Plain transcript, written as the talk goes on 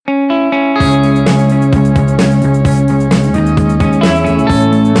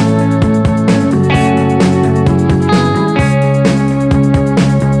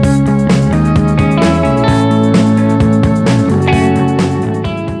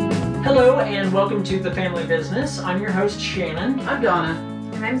and welcome to The Family Business. I'm your host, Shannon. I'm Donna.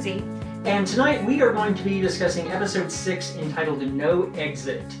 And I'm Z. And tonight we are going to be discussing episode 6 entitled No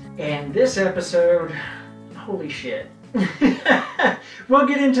Exit. And this episode, holy shit. We'll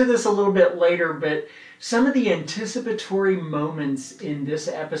get into this a little bit later, but some of the anticipatory moments in this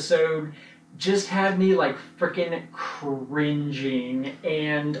episode just had me like freaking cringing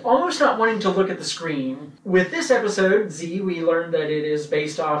and almost not wanting to look at the screen. With this episode, Z, we learned that it is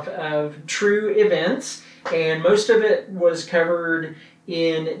based off of true events, and most of it was covered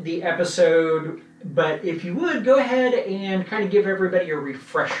in the episode, but if you would, go ahead and kind of give everybody a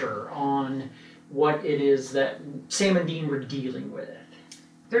refresher on what it is that Sam and Dean were dealing with.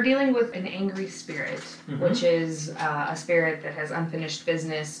 They're dealing with an angry spirit, which is a spirit that has unfinished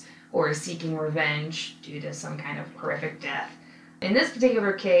business or is seeking revenge due to some kind of horrific death. In this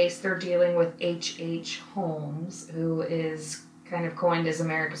particular case, they're dealing with H.H. Holmes, who is kind of coined as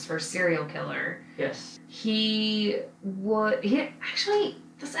America's first serial killer. Yes. Actually,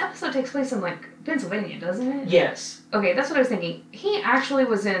 this episode takes place in, like, Pennsylvania, doesn't it? Yes. Okay, that's what I was thinking. He actually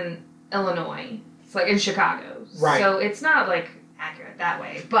was in Illinois. It's like in Chicago. Right. So it's not, like, accurate that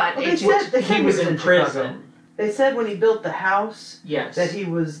way, but Well, he was in prison. They said when he built the house, Yes. that he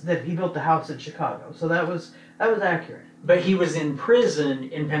built the house in Chicago. So that was accurate. But he was in prison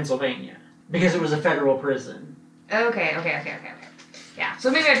in Pennsylvania because it was a federal prison. Okay. Yeah,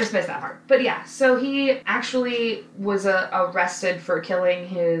 so maybe I just missed that part. But yeah, so he actually was arrested for killing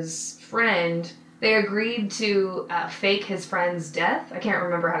his friend. They agreed to fake his friend's death. I can't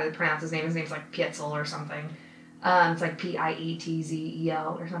remember how to pronounce his name. His name's like Pietzel or something. It's like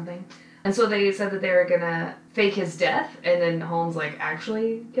Pietzel or something. And so they said that they were gonna fake his death, and then Holmes like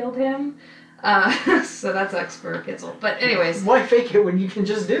actually killed him. So that sucks for Pietzel. But anyways. Why fake it when you can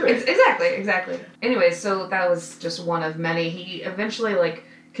just do it? Exactly. Anyways, so that was just one of many. He eventually like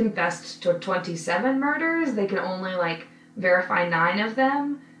confessed to 27 murders. They could only like verify 9 of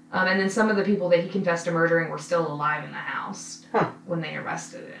them. And then some of the people that he confessed to murdering were still alive in the house when they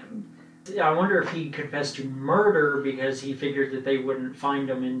arrested him. I wonder if he confessed to murder because he figured that they wouldn't find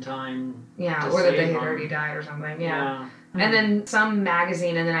him in time. Yeah, or that they had already died or something. Yeah. And then some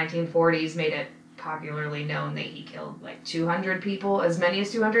magazine in the 1940s made it popularly known that he killed like 200 people, as many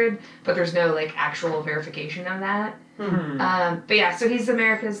as 200, but there's no like actual verification of that. But yeah, so he's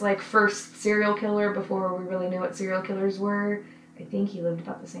America's like first serial killer before we really knew what serial killers were. I think he lived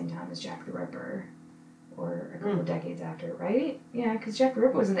about the same time as Jack the Ripper. Or a couple of decades after, right? Yeah, because Jack the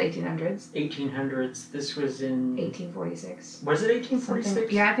Ripper was in the 1800s. 1800s. This was in... 1846. Was it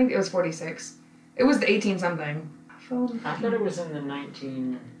 1846? Yeah, I think it was 46. It was the 18-something. I thought it was in the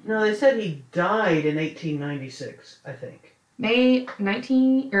 19... No, they said he died in 1896, I think. May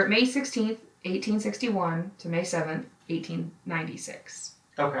 16th, 1861 to May 7th, 1896.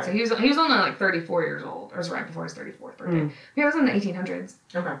 Okay. So he was only like 34 years old. It was right before his 34th birthday. He was in the 1800s.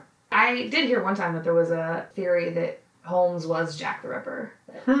 Okay. I did hear one time that there was a theory that Holmes was Jack the Ripper.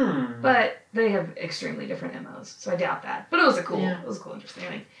 But they have extremely different MOs, so I doubt that. But it was a cool interesting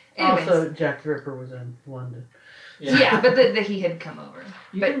thing. Anyways. Also, Jack the Ripper was in London. Yeah, but that he had come over.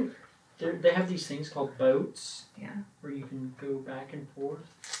 They have these things called boats. Yeah. Where you can go back and forth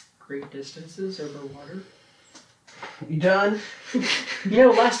great distances over water. You done?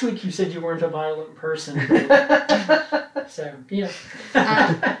 Last week you said you weren't a violent person. So, yeah.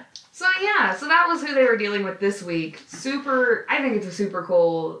 So that was who they were dealing with this week. I think it's a super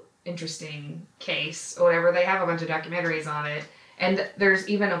cool, interesting case, or whatever. They have a bunch of documentaries on it. And there's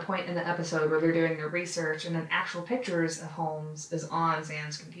even a point in the episode where they're doing their research and then actual pictures of Holmes is on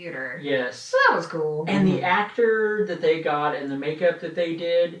Sam's computer. Yes. So that was cool. And the actor that they got and the makeup that they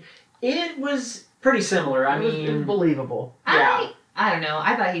did, it was pretty similar. It was believable. Yeah. I don't know.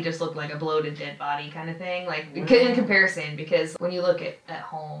 I thought he just looked like a bloated dead body kind of thing. Like, in comparison, because when you look at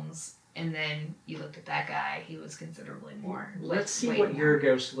Holmes and then you looked at that guy, he was considerably more. Let's see what your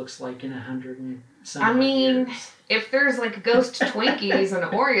ghost looks like in 100 and some I mean, years. If there's like ghost Twinkies and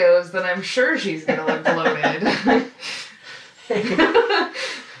Oreos, then I'm sure she's going to look bloated.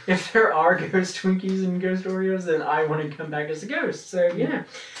 If there are ghost Twinkies and ghost Oreos, then I want to come back as a ghost. So, yeah.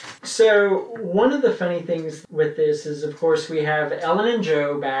 So, one of the funny things with this is, of course, we have Ellen and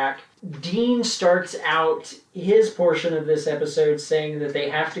Joe back. Dean starts out his portion of this episode saying that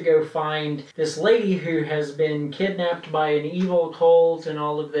they have to go find this lady who has been kidnapped by an evil cult and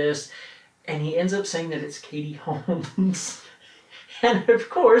all of this. And he ends up saying that it's Katie Holmes. And of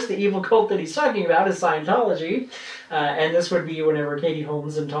course, the evil cult that he's talking about is Scientology. And this would be whenever Katie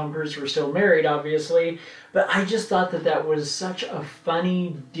Holmes and Tom Cruise were still married, obviously. But I just thought that that was such a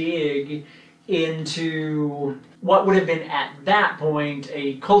funny dig into what would have been at that point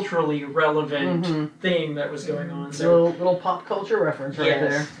a culturally relevant Mm-hmm. thing that was going on. So Little pop culture reference right yes.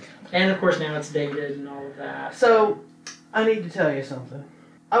 there. And of course now it's dated and all of that. So, I need to tell you something.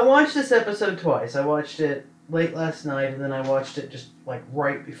 I watched this episode twice. I watched it late last night, and then I watched it just like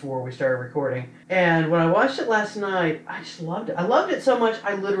right before we started recording. And when I watched it last night, I just loved it. I loved it so much,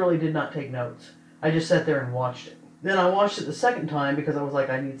 I literally did not take notes. I just sat there and watched it. Then I watched it the second time because I was like,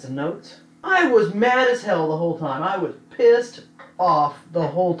 I need some notes. I was mad as hell the whole time. I was pissed off the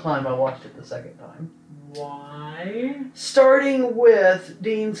whole time I watched it the second time. Why? Starting with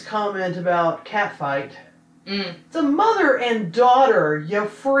Dean's comment about catfight. Mm. It's a mother and daughter, you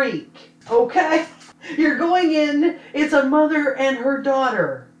freak. Okay? You're going in, it's a mother and her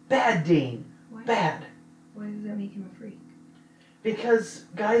daughter. Bad, Dean. Why? Bad. Why does that make him a freak? Because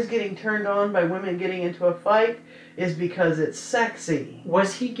guys getting turned on by women getting into a fight is because it's sexy.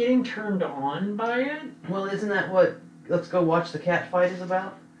 Was he getting turned on by it? Well, isn't that what Let's Go Watch the Cat Fight is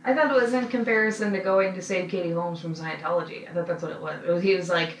about? I thought it was in comparison to going to save Katie Holmes from Scientology. I thought that's what it was. He was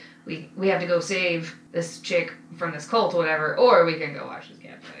like, we have to go save this chick from this cult or whatever, or we can go watch this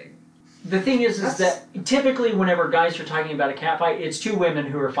cat fight. The thing is that typically whenever guys are talking about a cat fight, it's two women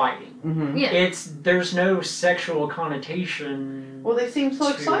who are fighting. Mm-hmm. Yeah. There's no sexual connotation. Well, they seem so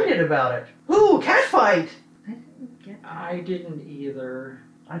to excited it. about it. Ooh, cat fight! I didn't get that. I didn't either.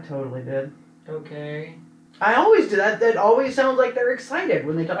 I totally did. Okay. I always do that. That always sounds like they're excited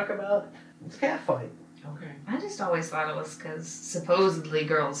when they talk about this cat fight. Okay. I just always thought it was because supposedly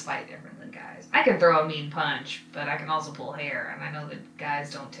girls fight different than guys. I can throw a mean punch, but I can also pull hair, and I know that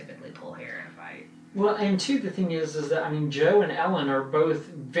guys don't typically pull hair in a fight. Well, and two, the thing is that, I mean, Joe and Ellen are both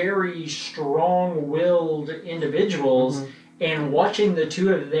very strong-willed individuals, and watching the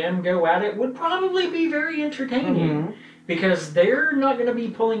two of them go at it would probably be very entertaining, because they're not going to be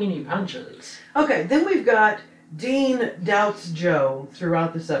pulling any punches. Okay, then we've got Dean doubts Joe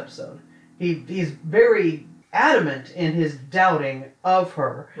throughout this episode. He's very adamant in his doubting of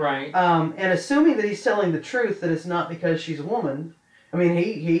her. Right. And assuming that he's telling the truth, that it's not because she's a woman. I mean,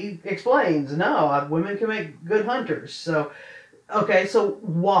 he explains, no, women can make good hunters. So, okay, so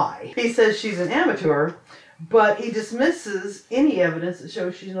why? He says she's an amateur, but he dismisses any evidence that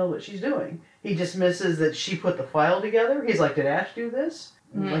shows she knows what she's doing. He dismisses that she put the file together. He's like, did Ash do this?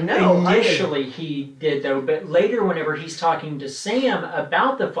 Like, no, Initially he did, though, but later whenever he's talking to Sam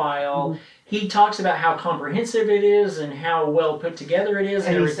about the file, he talks about how comprehensive it is and how well put together it is.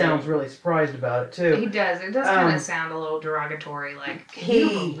 And he everything. sounds really surprised about it, too. He does. It does kind of sound a little derogatory, like, can you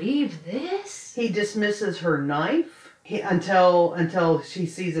believe this? He dismisses her knife until she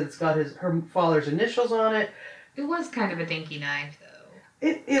sees that it's got her father's initials on it. It was kind of a dinky knife, though.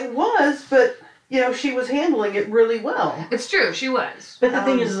 It was, but, she was handling it really well. It's true, she was. But the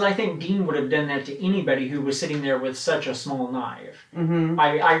thing is I think Dean would have done that to anybody who was sitting there with such a small knife. Mm-hmm.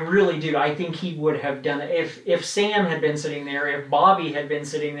 I really do. I think he would have done it. If Sam had been sitting there, if Bobby had been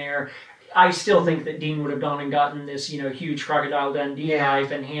sitting there, I still think that Dean would have gone and gotten this, huge Crocodile Dundee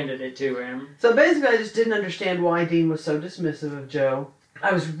knife and handed it to him. So basically, I just didn't understand why Dean was so dismissive of Joe.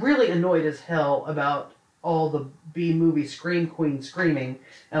 I was really annoyed as hell about all the B-movie Scream Queen screaming,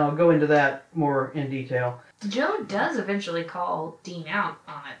 and I'll go into that more in detail. Joe does eventually call Dean out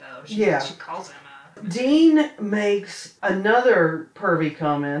on it, though. She calls him Dean makes another pervy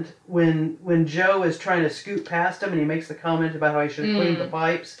comment when Joe is trying to scoot past him, and he makes the comment about how he should have cleaned the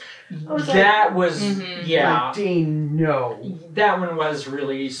pipes. Like, Dean, no. That one was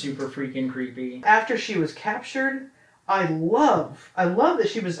really super freaking creepy. After she was captured, I love that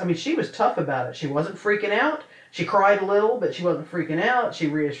she was tough about it. She wasn't freaking out. She cried a little, but she wasn't freaking out. She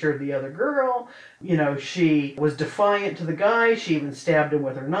reassured the other girl. She was defiant to the guy. She even stabbed him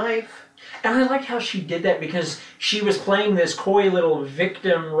with her knife. And I liked how she did that because she was playing this coy little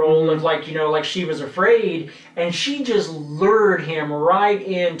victim role of like she was afraid, and she just lured him right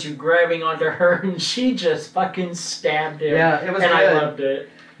into grabbing onto her, and she just fucking stabbed him. Yeah, it was and good. I loved it.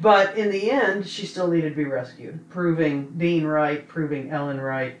 But in the end, she still needed to be rescued, proving Dean right, proving Ellen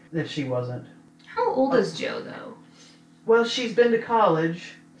right, that she wasn't. How old is Joe, though? Well, she's been to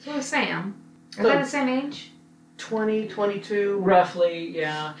college. So is Sam. Are they the same age? 20, 22. Roughly,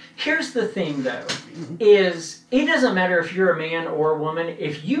 yeah. Here's the thing, though, is it doesn't matter if you're a man or a woman.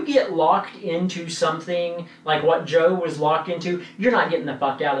 If you get locked into something like what Joe was locked into, you're not getting the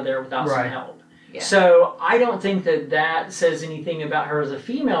fuck out of there without some help. Yeah. So I don't think that says anything about her as a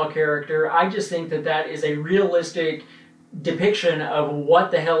female character. I just think that is a realistic depiction of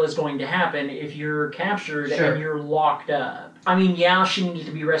what the hell is going to happen if you're captured Sure. and you're locked up. I mean, yeah, she needed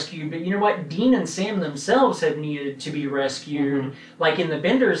to be rescued, but you know what? Dean and Sam themselves have needed to be rescued. Mhm. Like in the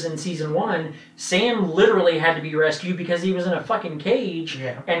Benders in season 1, Sam literally had to be rescued because he was in a fucking cage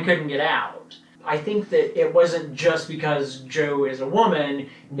Yeah. and couldn't get out. I think that it wasn't just because Jo is a woman,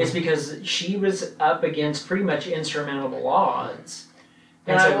 it's because she was up against pretty much insurmountable odds.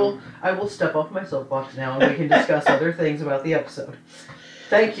 And so- I will step off my soapbox now, and we can discuss other things about the episode.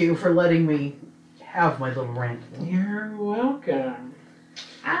 Thank you for letting me have my little rant. You're welcome.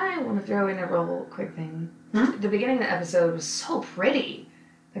 I want to throw in a real quick thing. Hmm? The beginning of the episode was so pretty.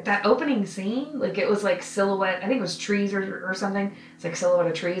 Like that opening scene, like it was like silhouette, I think it was trees or something. It's like silhouette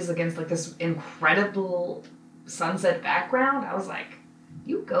of trees against like this incredible sunset background. I was like,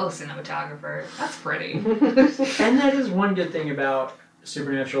 you go, cinematographer. That's pretty. And that is one good thing about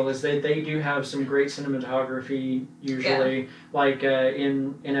Supernatural is that they do have some great cinematography usually. Like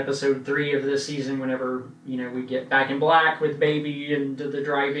in episode 3 of this season, whenever we get back in black with Baby and the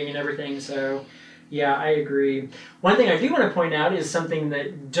driving and everything. So yeah, I agree. One thing I do want to point out is something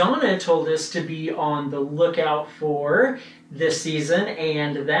that Donna told us to be on the lookout for this season,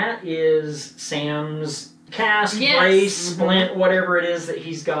 and that is Sam's cast, Yes. brace, splint, whatever it is that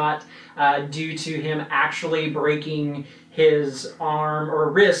he's got, due to him actually breaking his arm,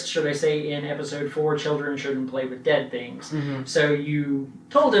 or wrist, should I say, in episode 4, Children Shouldn't Play with Dead Things. Mm-hmm. So you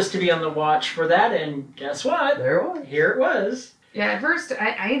told us to be on the watch for that, and guess what? There it was. Here it was. Yeah, at first,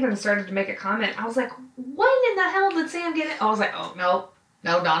 I even started to make a comment. I was like, when in the hell did Sam get it? I was like, oh, no,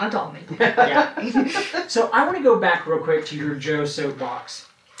 Donna told me. Yeah. So I want to go back real quick to your Jo soapbox.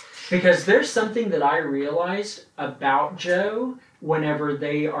 Because there's something that I realized about Jo whenever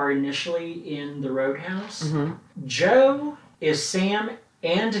they are initially in the Roadhouse. Mm-hmm. Jo is Sam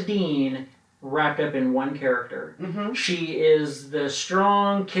and Dean wrapped up in one character. Mm-hmm. She is the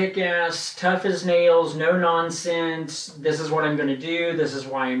strong, kick-ass, tough as nails, no nonsense, this is what I'm going to do, this is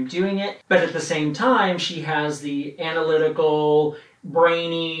why I'm doing it. But at the same time, she has the analytical,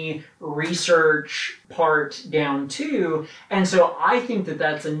 brainy research part down too. And so I think that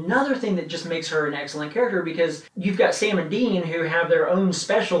that's another thing that just makes her an excellent character, because you've got Sam and Dean who have their own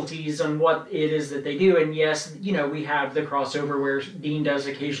specialties on what it is that they do. And yes, we have the crossover where Dean does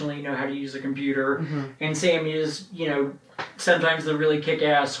occasionally know how to use a computer, Mm-hmm. and Sam is, sometimes the really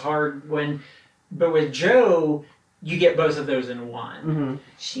kick-ass hard one. But with Jo, you get both of those in one. Mm-hmm.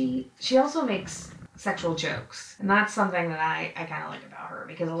 She also makes sexual jokes, and that's something that I kind of like about her,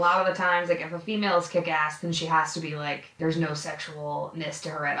 because a lot of the times, like, if a female is kick-ass, then she has to be like, there's no sexualness to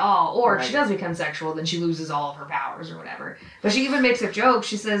her at all, or if she does become sexual, then she loses all of her powers or whatever. But she even makes a joke.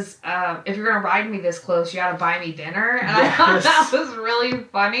 She says, if you're gonna ride me this close, you gotta buy me dinner, and I thought that was really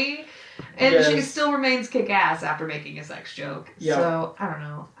funny. And she still remains kick-ass after making a sex joke. Yeah. So, I don't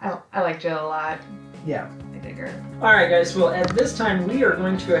know. I like Jo a lot. Yeah. I dig her. Alright guys, well at this time we are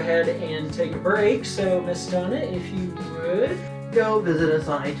going to go ahead and take a break. So Miss Donna, if you would. Go visit us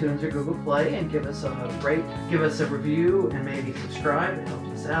on iTunes or Google Play and give us a rate, give us a review, and maybe subscribe. It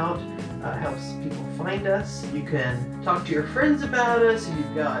helps us out. Helps people find us. You can talk to your friends about us. If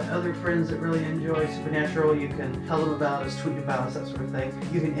you've got other friends that really enjoy Supernatural, you can tell them about us, tweet about us, that sort of thing.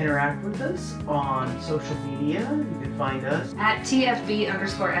 You can interact with us on social media. You can find us At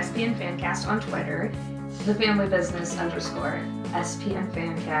TFB_SPN Fancast on Twitter, The Family Business _SPN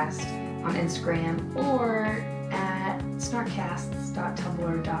Fancast on Instagram, or at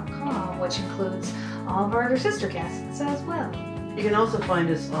snarkcasts.tumblr.com, which includes all of our other sister casts as well. You can also find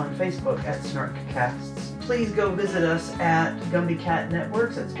us on Facebook at Snarkcasts. Please go visit us at Gumby Cat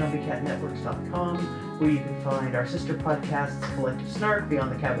Networks. That's GumbyCatNetworks.com, where you can find our sister podcasts, Collective Snark,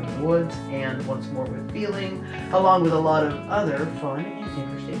 Beyond the Cabin in the Woods, and Once More with Feeling, along with a lot of other fun and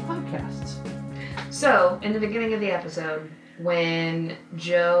interesting podcasts. So, in the beginning of the episode, when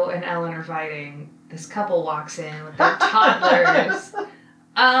Jo and Ellen are fighting, this couple walks in with their toddlers.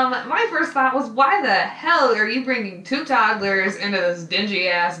 My first thought was, why the hell are you bringing 2 toddlers into this dingy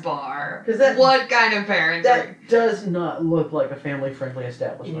ass bar? 'Cause that- What kind of parents are? That does not look like a family-friendly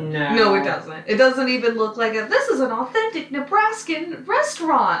establishment. No, it doesn't. It doesn't even look like this is an authentic Nebraskan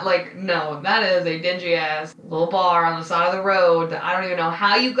restaurant. Like, no, that is a dingy ass little bar on the side of the road that I don't even know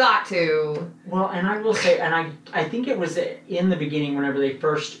how you got to. Well, and I will say, and I think it was in the beginning whenever they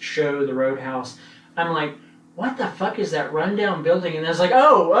first show the Roadhouse, I'm like, what the fuck is that rundown building? And I was like,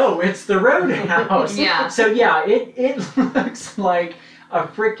 oh, it's the Roadhouse. Yeah. So yeah, it looks like a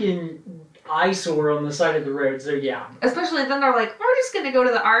freaking eyesore on the side of the road. So yeah. Especially then they're like, we're just gonna go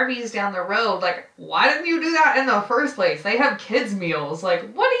to the Arby's down the road. Like, why didn't you do that in the first place? They have kids' meals.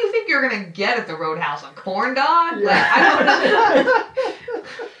 Like, what do you think you're gonna get at the Roadhouse? A corn dog? Yeah. Like, I don't know.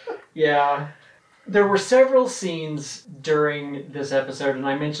 Yeah. There were several scenes during this episode, and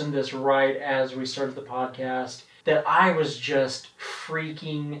I mentioned this right as we started the podcast, that I was just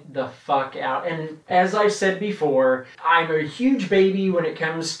freaking the fuck out. And as I've said before, I'm a huge baby when it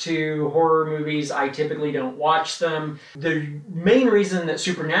comes to horror movies. I typically don't watch them. The main reason that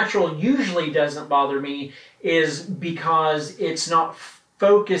Supernatural usually doesn't bother me is because it's not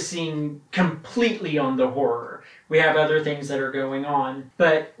focusing completely on the horror. We have other things that are going on.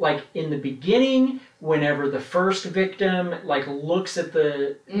 But like in the beginning, whenever the first victim like looks at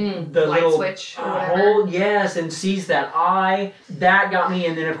the light little switch or whatever. hole, yes, and sees that eye, that got me.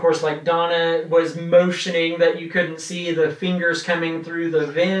 And then of course, like Donna was motioning that you couldn't see the fingers coming through the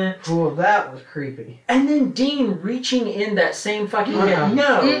vent. Oh, that was creepy. And then Dean reaching in that same fucking Uh-uh. vent.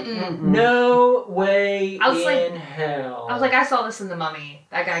 No, Mm-mm. no way I was in hell. I was like, I saw this in The Mummy.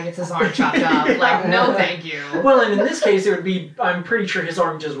 That guy gets his arm chopped off. Like, no thank you. well, and in this case, it would be, I'm pretty sure his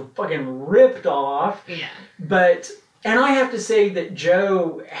arm just fucking ripped off. Yeah. But, and I have to say that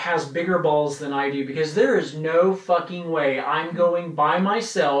Joe has bigger balls than I do, because there is no fucking way I'm going by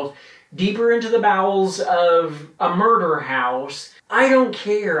myself deeper into the bowels of a murder house. I don't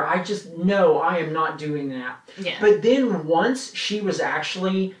care. I just know I am not doing that. Yeah. But then once she was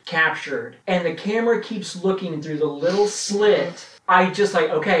actually captured and the camera keeps looking through the little slit, I just like,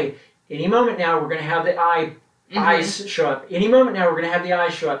 okay, any moment now we're going to have the eyes show up. Any moment now we're going to have the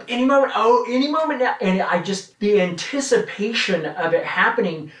eyes show up. Any moment now. And I just, the anticipation of it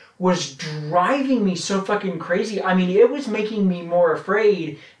happening was driving me so fucking crazy. I mean, it was making me more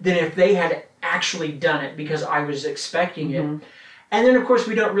afraid than if they had actually done it, because I was expecting it. And then, of course,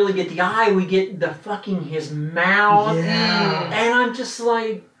 we don't really get the eye. We get the fucking his mouth. Yeah. And I'm just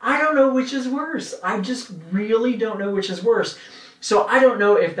like, I don't know which is worse. I just really don't know which is worse. So I don't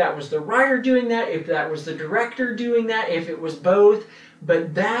know if that was the writer doing that, if that was the director doing that, if it was both.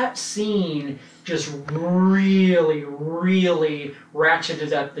 But that scene just really, really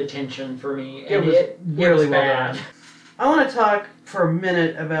ratcheted up the tension for me. And it was well bad. done. I want to talk for a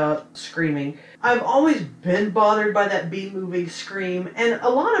minute about screaming. I've always been bothered by that B-movie Scream, and a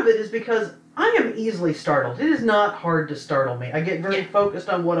lot of it is because I am easily startled. It is not hard to startle me. I get very focused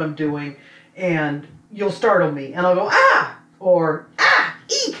on what I'm doing, and you'll startle me, and I'll go, ah! Or, ah!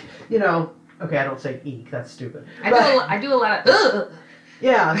 Eek! You know, okay, I don't say eek, that's stupid. I do a lot of, ugh.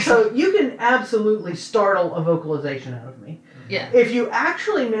 Yeah, so you can absolutely startle a vocalization out of me. Yeah. If you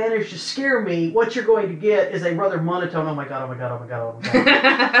actually manage to scare me, what you're going to get is a rather monotone, oh my god, oh my god, oh my god, oh my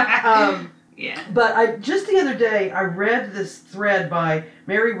god. Yeah. But just the other day, I read this thread by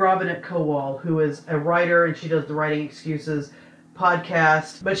Mary Robinette Kowal, who is a writer, and she does the Writing Excuses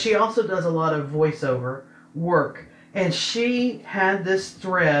podcast, but she also does a lot of voiceover work. And she had this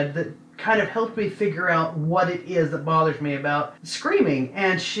thread that kind of helped me figure out what it is that bothers me about screaming.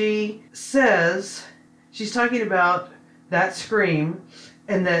 And she says, she's talking about that scream,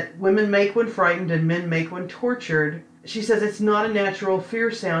 and that women make when frightened and men make when tortured. She says it's not a natural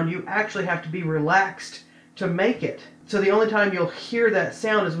fear sound. You actually have to be relaxed to make it. So the only time you'll hear that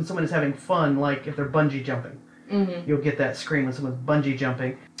sound is when someone is having fun, like if they're bungee jumping. You'll get that scream when someone's bungee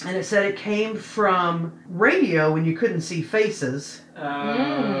jumping. And it said it came from radio when you couldn't see faces.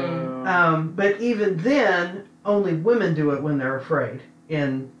 But even then, only women do it when they're afraid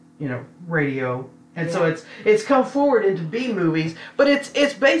in, radio. And so it's come forward into B movies, but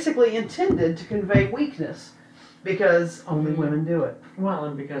it's basically intended to convey weakness, because only women do it. Well,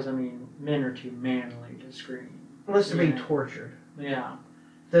 and because, men are too manly to scream. Unless they're being tortured. Yeah.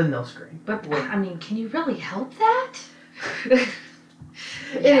 Then they'll scream. But, can you really help that?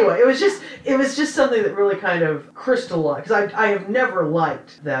 Anyway, it was just something that really kind of crystallized, because I have never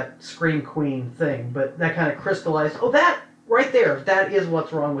liked that Scream Queen thing, but that kind of crystallized, that right there, that is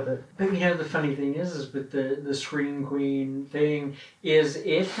what's wrong with it. But the funny thing is with the Scream Queen thing, is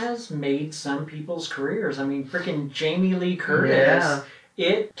it has made some people's careers. Freaking Jamie Lee Curtis. Yeah.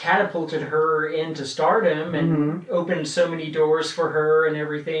 It catapulted her into stardom and opened so many doors for her and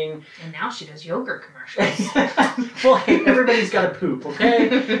everything. And now she does yogurt commercials. Well, hey, everybody's got to poop,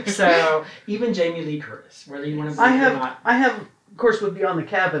 okay? So, even Jamie Lee Curtis, whether you want to believe it or not. I have, of course, with Beyond the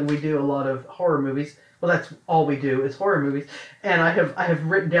Cabin, we do a lot of horror movies. Well, that's all we do is horror movies. And I have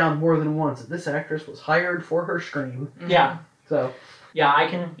written down more than once that this actress was hired for her scream. Yeah. So... yeah, I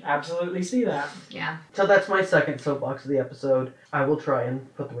can absolutely see that. Yeah. So that's my second soapbox of the episode. I will try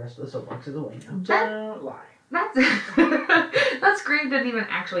and put the rest of the soapboxes away now. Don't lie. That scream didn't even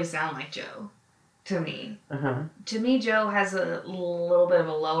actually sound like Joe to me. Uh-huh. To me, Joe has a little bit of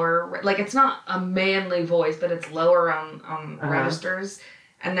a lower, like it's not a manly voice, but it's lower on registers,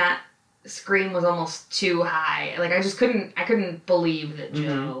 and that scream was almost too high. Like I couldn't believe that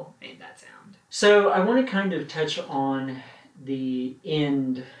Joe made that sound. So I want to kind of touch on the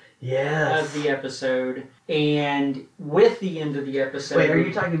end Yes. of the episode, and with the end of the episode... Wait, are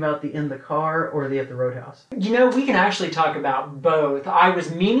you talking about the in the car or the at the Roadhouse? You know, we can actually talk about both. I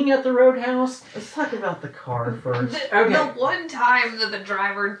was meaning at the Roadhouse. Let's talk about the car first. The one time that the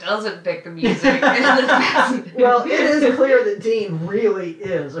driver doesn't pick the music is the best. Well, it is clear that Dean really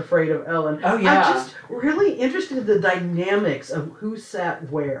is afraid of Ellen. Oh, yeah. I'm just really interested in the dynamics of who sat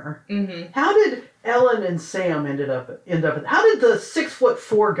where. Mm-hmm. How did Ellen and Sam end up? How did the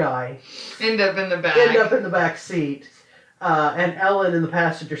 6'4" guy End up in the back. end up in the back seat, and Ellen in the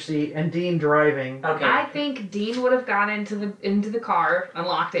passenger seat, and Dean driving? Okay. I think Dean would have gone into the car,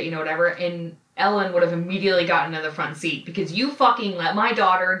 unlocked it, whatever, and Ellen would have immediately gotten in the front seat because you fucking let my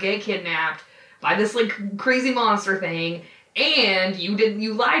daughter get kidnapped by this like crazy monster thing, and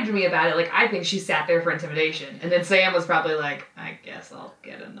you lied to me about it. Like I think she sat there for intimidation, and then Sam was probably like, I guess I'll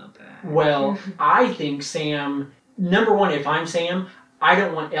get in the back. Well, I think Sam... Number one, if I'm Sam, I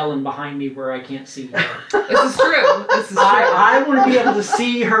don't want Ellen behind me where I can't see her. This is true. I want to be able to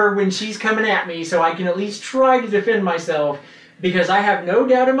see her when she's coming at me so I can at least try to defend myself because I have no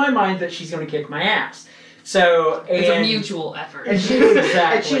doubt in my mind that she's going to kick my ass. So, It's a mutual effort. And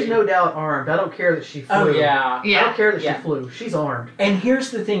she's no doubt armed. I don't care that she flew. Oh, yeah. I don't care that Yeah. she flew. She's armed. And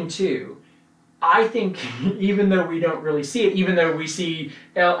here's the thing, too. I think, even though we don't really see it, even though we see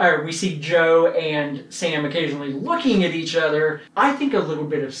Joe and Sam occasionally looking at each other, I think a little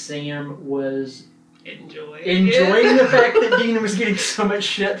bit of Sam was enjoying the fact that Dean was getting so much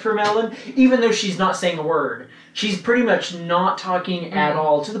shit from Ellen, even though she's not saying a word. She's pretty much not talking at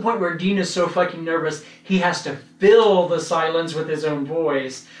all, to the point where Dean is so fucking nervous, he has to fill the silence with his own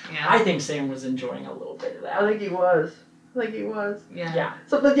voice. Yeah. I think Sam was enjoying a little bit of that. I think he was. Yeah. Yeah.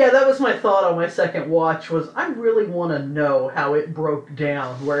 So, but yeah, that was my thought on my second watch. Was I really want to know how it broke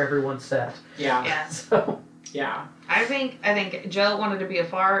down where everyone sat. Yeah. Yeah. So Yeah. I think Joe wanted to be as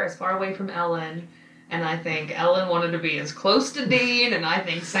far away from Ellen, and I think Ellen wanted to be as close to Dean, and I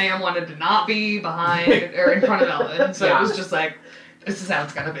think Sam wanted to not be behind or in front of Ellen. So Yeah. it was just like, this is how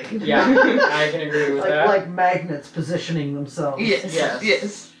it's gonna be. Yeah. I can agree with that. like magnets positioning themselves.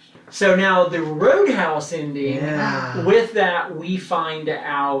 Yes. So now the Roadhouse ending, Yeah. with that we find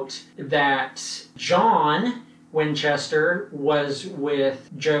out that John Winchester was with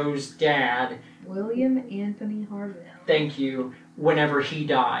Joe's dad, William Anthony Harville. thank you, whenever he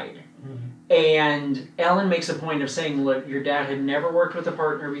died. Mhm. And Ellen makes a point of saying, look, your dad had never worked with a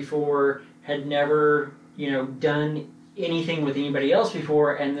partner before, had never, done anything with anybody else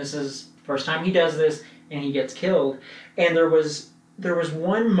before, and this is the first time he does this, and he gets killed. And there was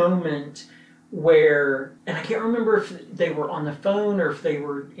one moment where, and I can't remember if they were on the phone or if they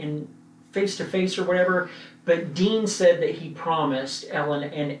were in face-to-face or whatever, but Dean said that he promised Ellen,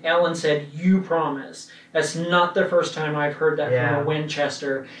 and Ellen said, you promise. That's not the first time I've heard that from a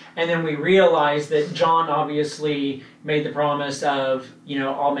Winchester. And then we realized that John obviously made the promise of,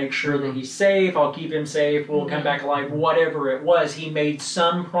 I'll make sure that he's safe, I'll keep him safe, we'll come back alive, whatever it was. He made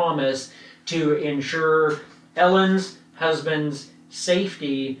some promise to ensure Ellen's husband's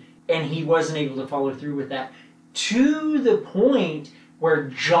safety, and he wasn't able to follow through with that. To the point where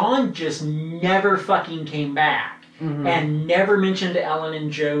John just never fucking came back and never mentioned Ellen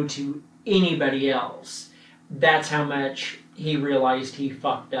and Joe to anybody else. That's how much he realized he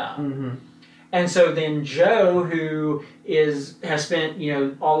fucked up. Mm-hmm. And so then Joe, who has spent,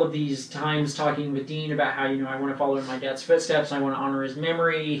 all of these times talking with Dean about how, I want to follow in my dad's footsteps, I want to honor his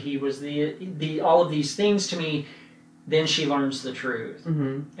memory, he was the all of these things to me. Then she learns the truth.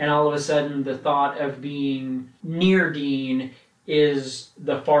 Mm-hmm. And all of a sudden, the thought of being near Dean is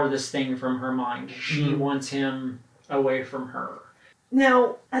the farthest thing from her mind. She wants him away from her.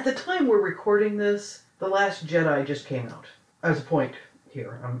 Now, at the time we're recording this, The Last Jedi just came out. As a point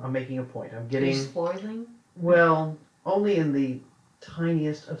here, I'm making a point. I'm Are getting... you spoiling? Well, only in the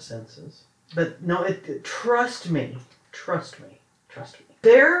tiniest of senses. But no, trust me.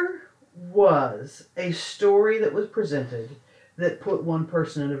 There was a story that was presented that put one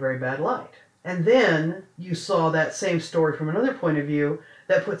person in a very bad light. And then you saw that same story from another point of view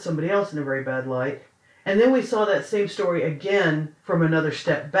that put somebody else in a very bad light. And then we saw that same story again from another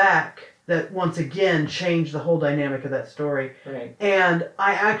step back that once again changed the whole dynamic of that story. Right. And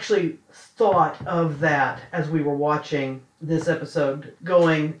I actually thought of that as we were watching this episode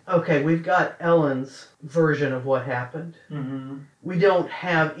going, okay, we've got Ellen's version of what happened. Mm-hmm. We don't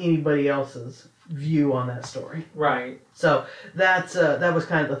have anybody else's view on that story. Right. So that was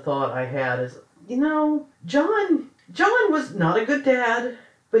kind of the thought I had is, John was not a good dad,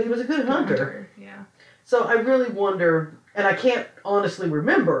 but he was a good hunter. Yeah. So I really wonder, and I can't honestly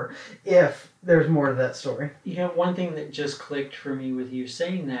remember if there's more to that story. One thing that just clicked for me with you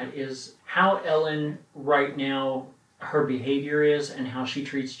saying that is how Ellen right now, her behavior is, and how she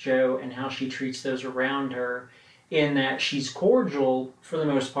treats Joe and how she treats those around her, in that she's cordial for the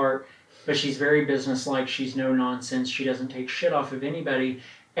most part, but she's very businesslike. She's no nonsense. She doesn't take shit off of anybody.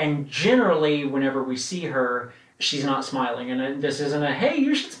 And generally, whenever we see her, she's not smiling. And this isn't a, hey,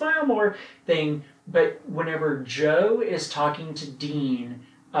 you should smile more thing. But whenever Joe is talking to Dean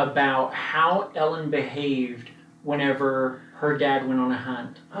about how Ellen behaved whenever her dad went on a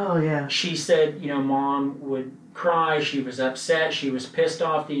hunt. Oh, yeah. She said, Mom would cry. She was upset. She was pissed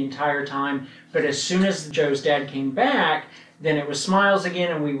off the entire time. But as soon as Joe's dad came back, then it was smiles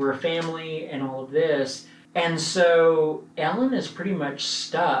again, and we were a family and all of this. And so Ellen is pretty much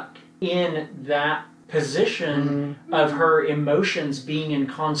stuck in that position of her emotions being in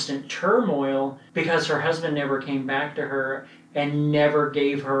constant turmoil because her husband never came back to her and never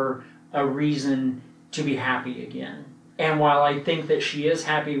gave her a reason to be happy again. And while I think that she is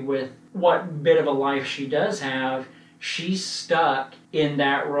happy with what bit of a life she does have, she's stuck in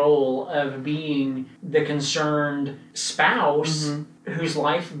that role of being the concerned spouse whose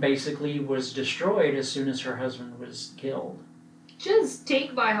life basically was destroyed as soon as her husband was killed. Just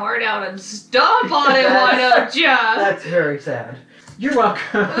take my heart out and stomp on it, why don't ya? That's very sad. You're welcome.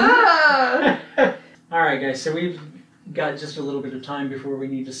 Ah. All right, guys, so we've got just a little bit of time before we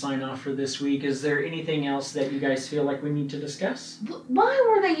need to sign off for this week. Is there anything else that you guys feel like we need to discuss? Why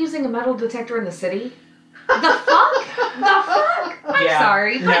were they using a metal detector in the city? The fuck? The fuck? I'm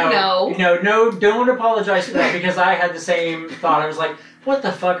sorry, but no. No, don't apologize for that because I had the same thought. I was like, what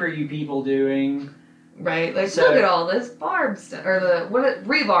the fuck are you people doing? Right, like look at all this barb stuff, or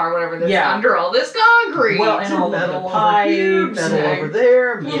rebar, whatever this under all this concrete. Well, and all metal of the over here, pipes. metal over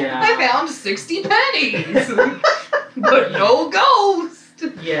there. Yeah. I found 60 pennies, but no ghost.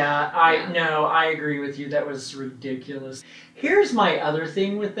 Yeah, I agree with you. That was ridiculous. Here's my other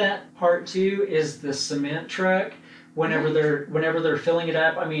thing with that part too, is the cement truck. Whenever they're filling it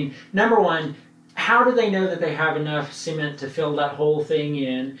up, I mean, number one, how do they know that they have enough cement to fill that whole thing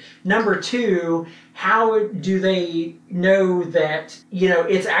in? Number two, how do they know that,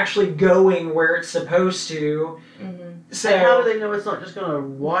 it's actually going where it's supposed to? Mm-hmm. So and how do they know it's not just going to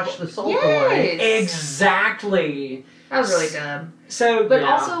wash the salt away? Exactly. That was really dumb. So, but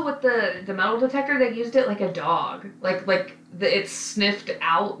also with the metal detector, they used it like a dog. It sniffed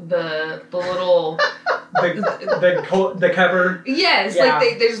out the little the cover. Yes, like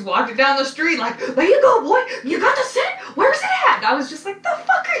they just walked it down the street like, there you go, boy, you got the scent. Where's it at? And I was just like, the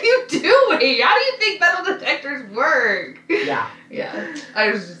fuck are you doing? How do you think metal detectors work? Yeah. Yeah.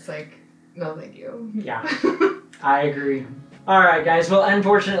 I was just like, no, thank you. Yeah. I agree. All right, guys. Well,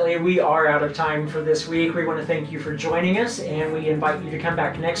 unfortunately, we are out of time for this week. We want to thank you for joining us, and we invite you to come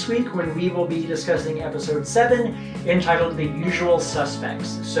back next week when we will be discussing episode 7, entitled The Usual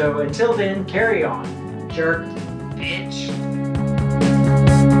Suspects. So until then, carry on. Jerk. Bitch.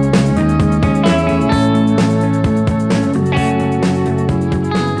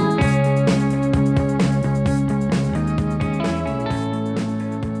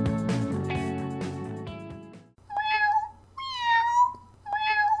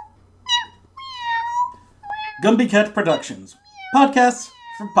 Gumby Cat Productions. Podcasts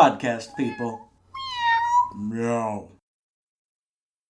for podcast people. Meow.